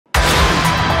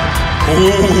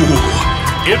Ooh,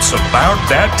 it's about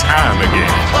that time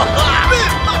again.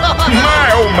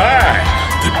 My, oh my,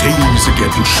 the days are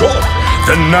getting short,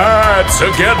 the nights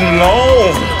are getting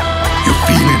long. You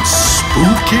feeling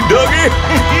spooky, Duggee?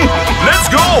 Let's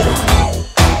go!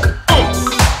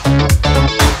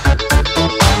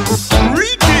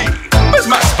 Freaky! Where's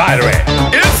my spider at?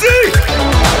 Is he?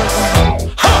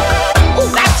 Huh. Oh,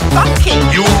 that's funky!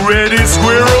 You ready,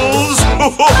 Squirrels?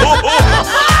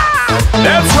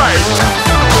 That's right!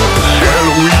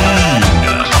 Halloween!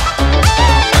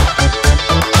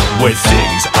 Where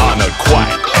things are not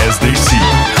quite as they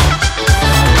seem.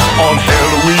 On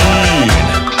Halloween,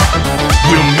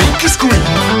 we'll make you scream.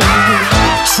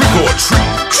 Trick or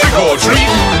treat, trick or treat.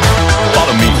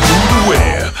 Follow me through the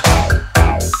web,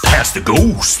 past the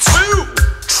ghosts.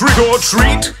 Trick or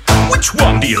treat, which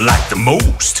one do you like the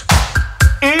most?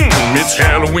 It's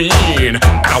Halloween,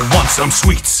 I want some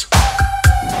sweets.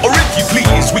 Or if you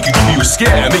please, we can give you a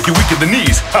scare, make you weak in the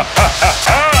knees. Ha ha ha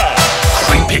ha!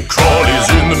 Creepy crawlies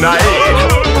in the night.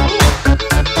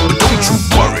 But don't you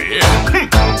worry,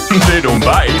 they don't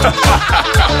bite.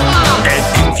 And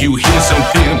if you hear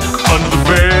something under the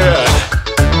bed,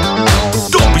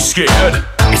 don't be scared,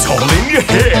 it's all in your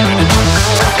head.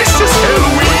 It's just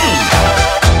Halloween.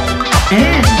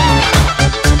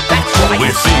 That's right.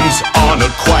 Where things are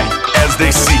not quite as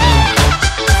they seem.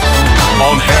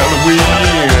 On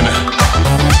Halloween,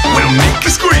 we'll make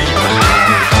you scream.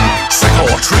 Trick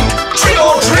or treat, trick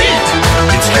or treat.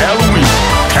 It's Halloween,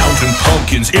 counting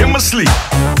pumpkins in my sleep.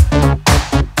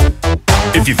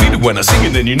 If you feel it when I sing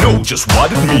it, then you know just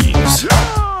what it means.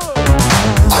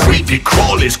 Creepy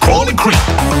crawlies, crawl and creep.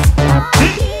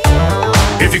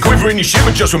 If you quiver and you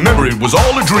shiver, just remember it was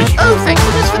all a dream. Oh, thank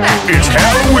goodness for that. It's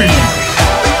Halloween.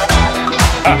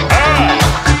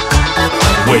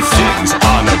 Where things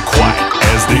are not quite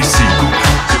as they seem.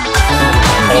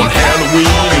 On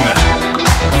Halloween,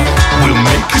 we'll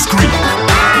make you scream.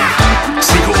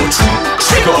 Trick or treat,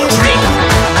 trick or treat.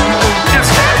 It's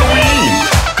Halloween.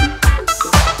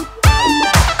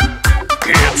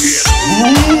 It's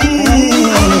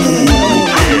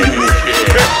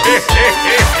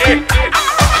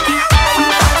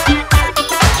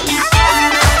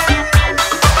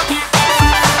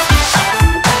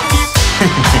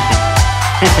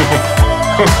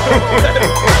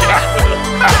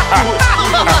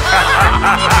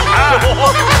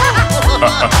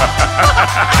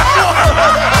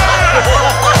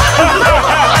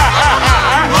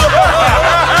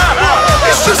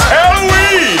It's just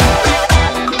Halloween.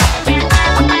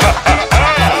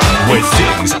 Where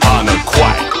things are not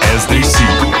quite as they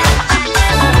seem.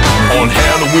 On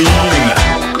Halloween,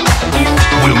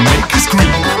 we'll make you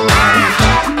scream.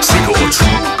 Trick or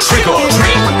treat, trick or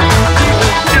treat.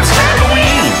 It's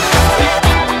Halloween.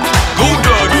 Go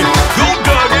Duggee, go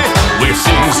Duggee. Where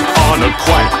things are not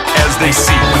quite as they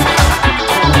seem.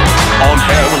 On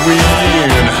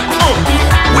Halloween,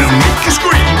 we'll make you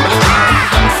scream.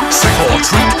 Trick or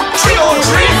treat, trick or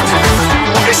treat.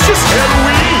 It's just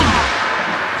Halloween.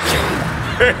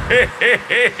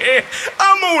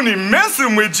 I'm only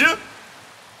messing with you.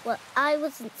 Well, I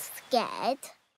wasn't scared.